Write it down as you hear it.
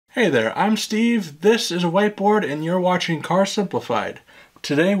Hey there, I'm Steve, this is a whiteboard, and you're watching Car Simplified.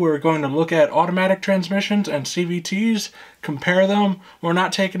 Today we're going to look at automatic transmissions and CVTs, compare them. We're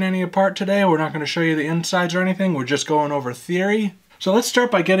not taking any apart today, we're not going to show you the insides or anything, we're just going over theory. So let's start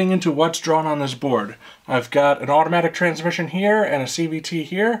by getting into what's drawn on this board. I've got an automatic transmission here and a CVT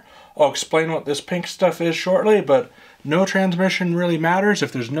here. I'll explain what this pink stuff is shortly, but no transmission really matters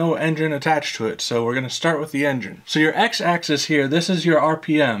if there's no engine attached to it, so we're going to start with the engine. So your x-axis here, this is your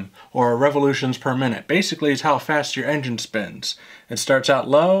RPM, or revolutions per minute. Basically, it's how fast your engine spins. It starts out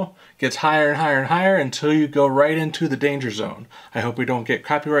low, gets higher and higher and higher until you go right into the danger zone. I hope we don't get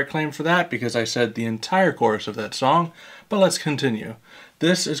copyright claim for that because I said the entire chorus of that song, but let's continue.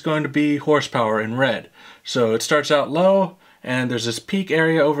 This is going to be horsepower in red. So it starts out low, and there's this peak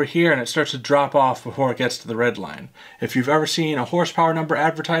area over here, and it starts to drop off before it gets to the red line. If you've ever seen a horsepower number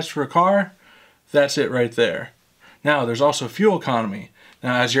advertised for a car, that's it right there. Now, there's also fuel economy.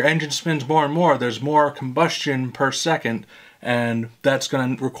 Now, as your engine spins more and more, there's more combustion per second, and that's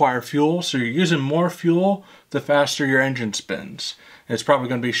going to require fuel. So you're using more fuel the faster your engine spins. It's probably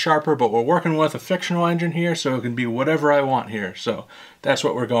going to be sharper, but we're working with a fictional engine here, so it can be whatever I want here. So that's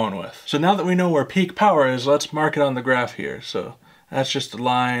what we're going with. So now that we know where peak power is, let's mark it on the graph here. So that's just a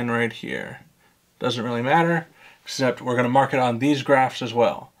line right here. Doesn't really matter, except we're going to mark it on these graphs as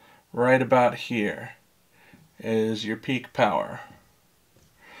well. Right about here is your peak power.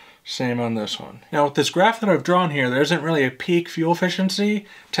 Same on this one. Now with this graph that I've drawn here, there isn't really a peak fuel efficiency.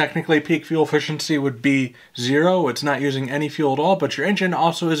 Technically peak fuel efficiency would be 0. It's not using any fuel at all, but your engine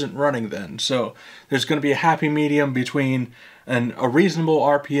also isn't running then. So there's going to be a happy medium between a reasonable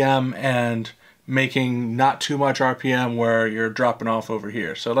RPM and making not too much RPM where you're dropping off over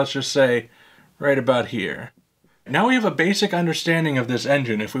here. So let's just say right about here. Now we have a basic understanding of this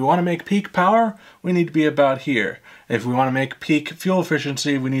engine. If we want to make peak power, we need to be about here. If we want to make peak fuel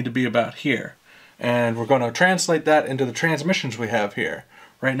efficiency, we need to be about here. And we're going to translate that into the transmissions we have here.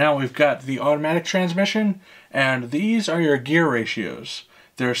 Right now we've got the automatic transmission, and these are your gear ratios.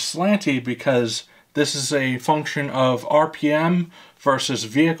 They're slanty because this is a function of RPM versus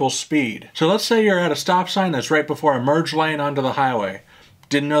vehicle speed. So let's say you're at a stop sign that's right before a merge lane onto the highway.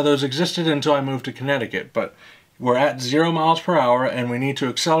 Didn't know those existed until I moved to Connecticut, but we're at 0 miles per hour and we need to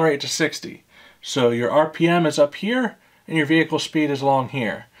accelerate to 60. So your RPM is up here and your vehicle speed is along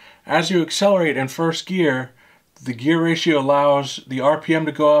here. As you accelerate in first gear, the gear ratio allows the RPM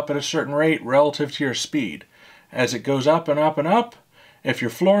to go up at a certain rate relative to your speed. As it goes up and up and up, if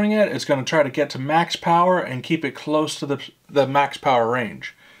you're flooring it, it's going to try to get to max power and keep it close to the max power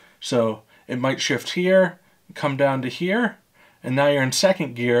range. So it might shift here, come down to here, and now you're in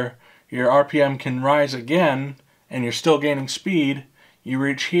second gear. Your RPM can rise again, and you're still gaining speed. You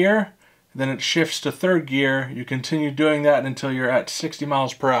reach here, then it shifts to third gear. You continue doing that until you're at 60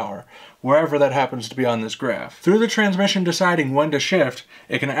 miles per hour, wherever that happens to be on this graph. Through the transmission deciding when to shift,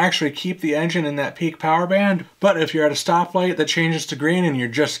 it can actually keep the engine in that peak power band, but if you're at a stoplight that changes to green and you're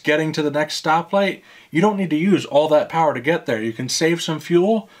just getting to the next stoplight, you don't need to use all that power to get there. You can save some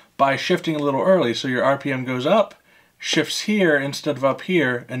fuel by shifting a little early, so your RPM goes up, shifts here instead of up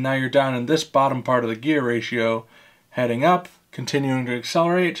here, and now you're down in this bottom part of the gear ratio, heading up, continuing to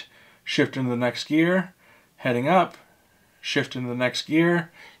accelerate, shift into the next gear, heading up, shift into the next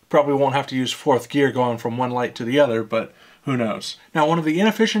gear. You probably won't have to use fourth gear going from one light to the other, but who knows. Now one of the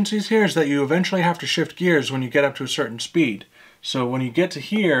inefficiencies here is that you eventually have to shift gears when you get up to a certain speed. So when you get to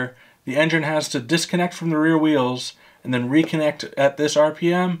here, the engine has to disconnect from the rear wheels and then reconnect at this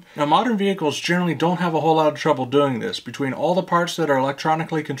RPM. Now modern vehicles generally don't have a whole lot of trouble doing this. Between all the parts that are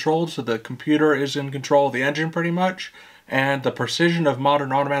electronically controlled, so the computer is in control of the engine pretty much, and the precision of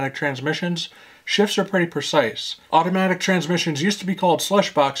modern automatic transmissions, shifts are pretty precise. Automatic transmissions used to be called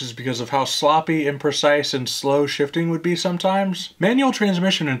slush boxes because of how sloppy, imprecise, and slow shifting would be sometimes. Manual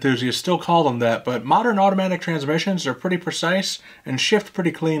transmission enthusiasts still call them that, but modern automatic transmissions are pretty precise and shift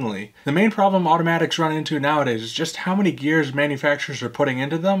pretty cleanly. The main problem automatics run into nowadays is just how many gears manufacturers are putting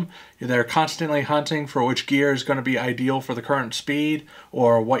into them. They're constantly hunting for which gear is going to be ideal for the current speed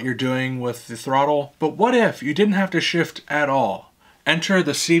or what you're doing with the throttle. But what if you didn't have to shift at all? Enter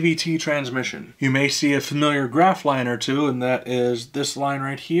the CVT transmission. You may see a familiar graph line or two, and that is this line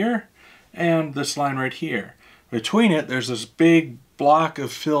right here and this line right here. Between it, there's this big block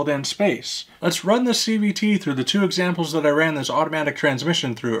of filled in space. Let's run the CVT through the two examples that I ran this automatic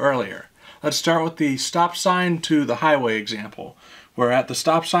transmission through earlier. Let's start with the stop sign to the highway example. We're at the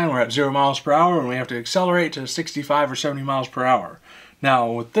stop sign, we're at 0 miles per hour, and we have to accelerate to 65 or 70 miles per hour.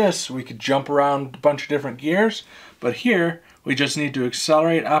 Now with this, we could jump around a bunch of different gears, but here, we just need to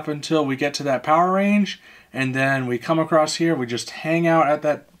accelerate up until we get to that power range, and then we come across here, we just hang out at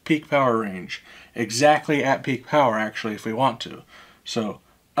that peak power range. Exactly at peak power, actually, if we want to. So,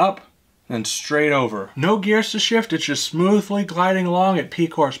 up, then straight over. No gears to shift, it's just smoothly gliding along at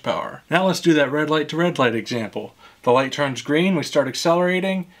peak horsepower. Now let's do that red light to red light example. The light turns green, we start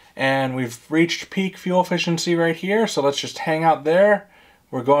accelerating, and we've reached peak fuel efficiency right here, so let's just hang out there.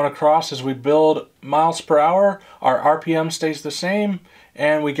 We're going across as we build miles per hour, our RPM stays the same,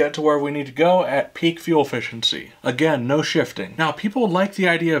 and we get to where we need to go at peak fuel efficiency. Again, no shifting. Now, people like the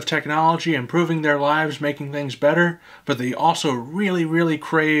idea of technology improving their lives, making things better, but they also really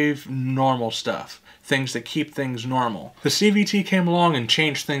crave normal stuff. Things that keep things normal. The CVT came along and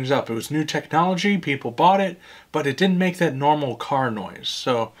changed things up. It was new technology, people bought it, but it didn't make that normal car noise.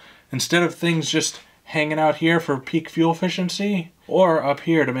 So instead of things just hanging out here for peak fuel efficiency, or up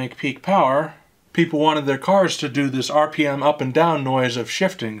here to make peak power, people wanted their cars to do this RPM up and down noise of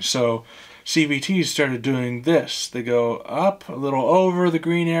shifting, so CVTs started doing this. They go up, a little over the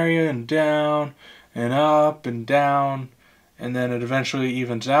green area, and down, and up, and down, and then it eventually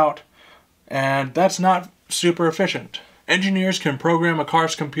evens out. And that's not super efficient. Engineers can program a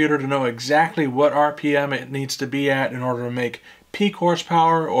car's computer to know exactly what RPM it needs to be at in order to make peak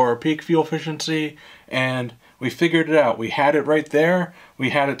horsepower or peak fuel efficiency, and we figured it out. We had it right there.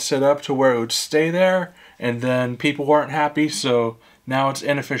 We had it set up to where it would stay there, and then people weren't happy, so now it's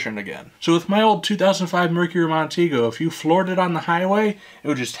inefficient again. So with my old 2005 Mercury Montego, if you floored it on the highway, it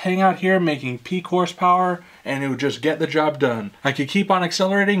would just hang out here making peak horsepower, and it would just get the job done. I could keep on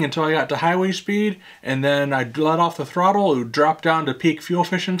accelerating until I got to highway speed, and then I'd let off the throttle, it would drop down to peak fuel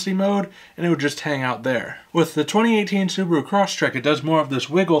efficiency mode, and it would just hang out there. With the 2018 Subaru Crosstrek, it does more of this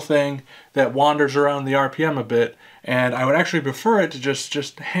wiggle thing that wanders around the RPM a bit, and I would actually prefer it to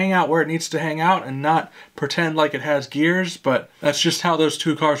just hang out where it needs to hang out and not pretend like it has gears, but that's just how those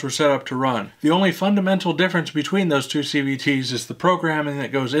two cars were set up to run. The only fundamental difference between those two CVTs is the programming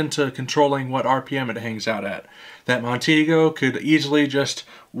that goes into controlling what RPM it hangs out at. That Montego could easily just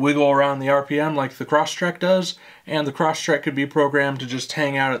wiggle around the RPM like the Crosstrek does, and the Crosstrek could be programmed to just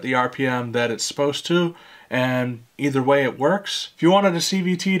hang out at the RPM that it's supposed to, and either way it works. If you wanted a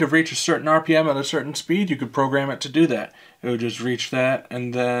CVT to reach a certain RPM at a certain speed, you could program it to do that. It would just reach that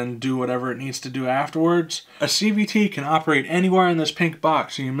and then do whatever it needs to do afterwards. A CVT can operate anywhere in this pink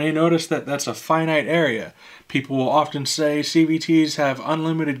box, and you may notice that that's a finite area. People will often say CVTs have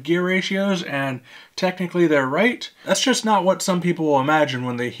unlimited gear ratios, and technically they're right. That's just not what some people will imagine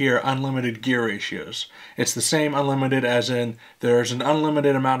when they hear unlimited gear ratios. It's the same unlimited as in there's an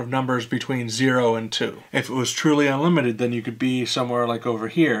unlimited amount of numbers between 0 and 2. If it was truly unlimited, then you could be somewhere like over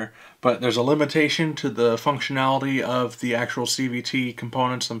here, but there's a limitation to the functionality of the actual CVT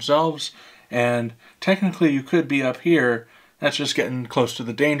components themselves, and technically you could be up here. That's just getting close to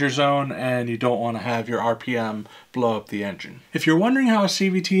the danger zone, and you don't want to have your RPM blow up the engine. If you're wondering how a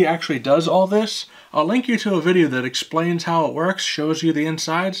CVT actually does all this, I'll link you to a video that explains how it works, shows you the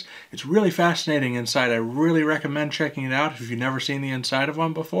insides. It's really fascinating inside. I really recommend checking it out if you've never seen the inside of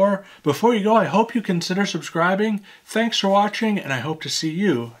one before. Before you go, I hope you consider subscribing. Thanks for watching, and I hope to see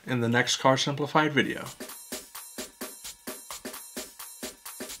you in the next Car Simplified video.